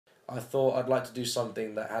I thought I'd like to do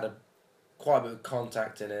something that had quite a bit of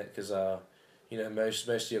contact in it, because you know, most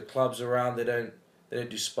of your clubs around, they don't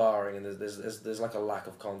do sparring, and there's like a lack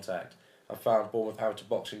of contact. I found Bournemouth Amateur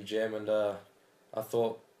Boxing Gym, and I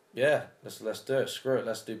thought, yeah, let's do it. Screw it,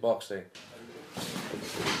 let's do boxing.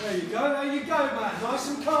 There you go, man. Nice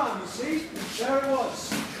and calm, you see? There it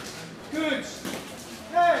was. Good.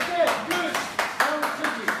 Yeah, good.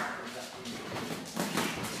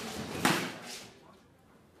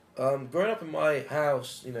 Growing up in my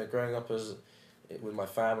house, you know, growing up with my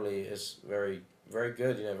family is very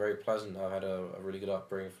good. You know, very pleasant. I had a really good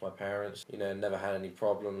upbringing from my parents. You know, never had any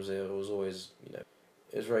problems. It was always, you know,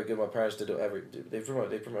 it was very good. My parents they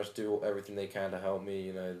pretty much do everything they can to help me.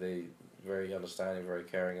 You know, they very understanding, very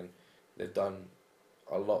caring, and they've done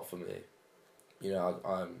a lot for me. You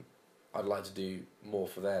know, I'd like to do more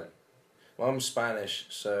for them. Well, I'm Spanish,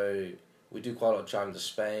 so we do quite a lot of traveling to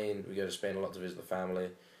Spain. We go to Spain a lot to visit the family.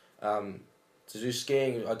 To do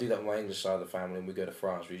skiing, I do that with my English side of the family, and we go to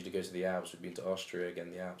France. We usually go to the Alps. We've been to Austria,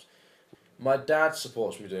 again, the Alps. My dad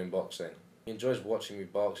supports me doing boxing. He enjoys watching me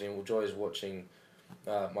box. He enjoys watching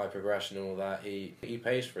my progression and all that. He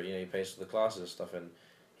pays for it. You know, he pays for the classes and stuff. And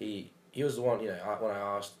he was the one. You know, when I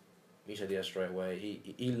asked, he said yes straight away.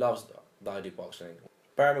 He loves that I do boxing.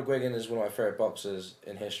 Barry McGuigan is one of my favourite boxers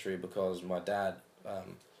in history, because my dad,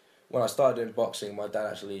 when I started doing boxing, my dad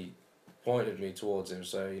actually pointed me towards him.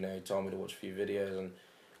 So, you know, he told me to watch a few videos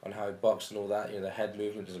on how he boxed and all that. You know, the head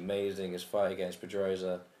movement is amazing. His fight against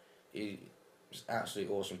Pedrosa, he was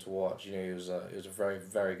absolutely awesome to watch. You know, he was a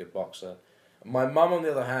very good boxer. My mum, on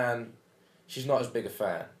the other hand, she's not as big a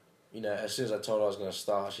fan. You know, as soon as I told her I was going to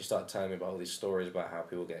start, she started telling me about all these stories about how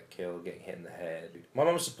people get killed, getting hit in the head. My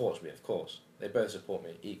mum supports me, of course. They both support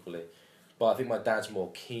me equally. But I think my dad's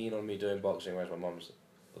more keen on me doing boxing, whereas my mum's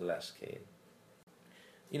less keen.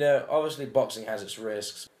 You know, obviously boxing has its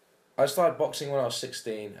risks. I started boxing when I was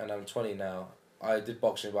 16, and I'm 20 now. I did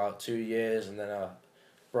boxing about 2 years, and then I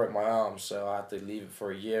broke my arm, so I had to leave it for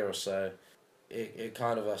a year or so. It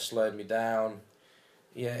kind of slowed me down.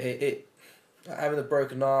 Yeah, having a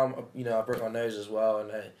broken arm, you know, I broke my nose as well,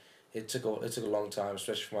 and it took a long time,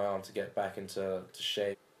 especially for my arm, to get back into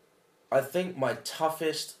shape. I think my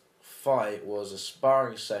toughest fight was a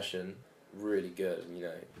sparring session. Really good, you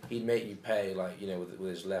know. He'd make you pay, like, you know, with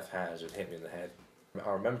his left hand, he'd hit me in the head.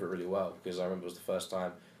 I remember it really well, because I remember it was the first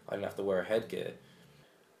time I didn't have to wear a headgear.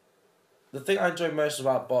 The thing I enjoy most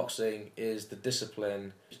about boxing is the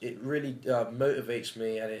discipline. It really motivates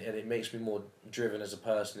me, and it makes me more driven as a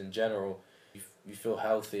person in general. You feel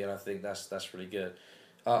healthy, and I think that's really good.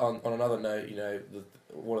 On another note, you know,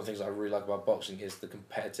 one of the things I really like about boxing is the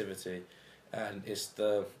competitivity. And it's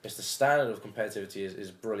the standard of competitivity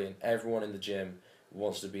is brilliant. Everyone in the gym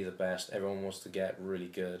wants to be the best. Everyone wants to get really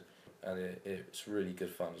good, and it's really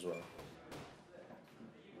good fun as well.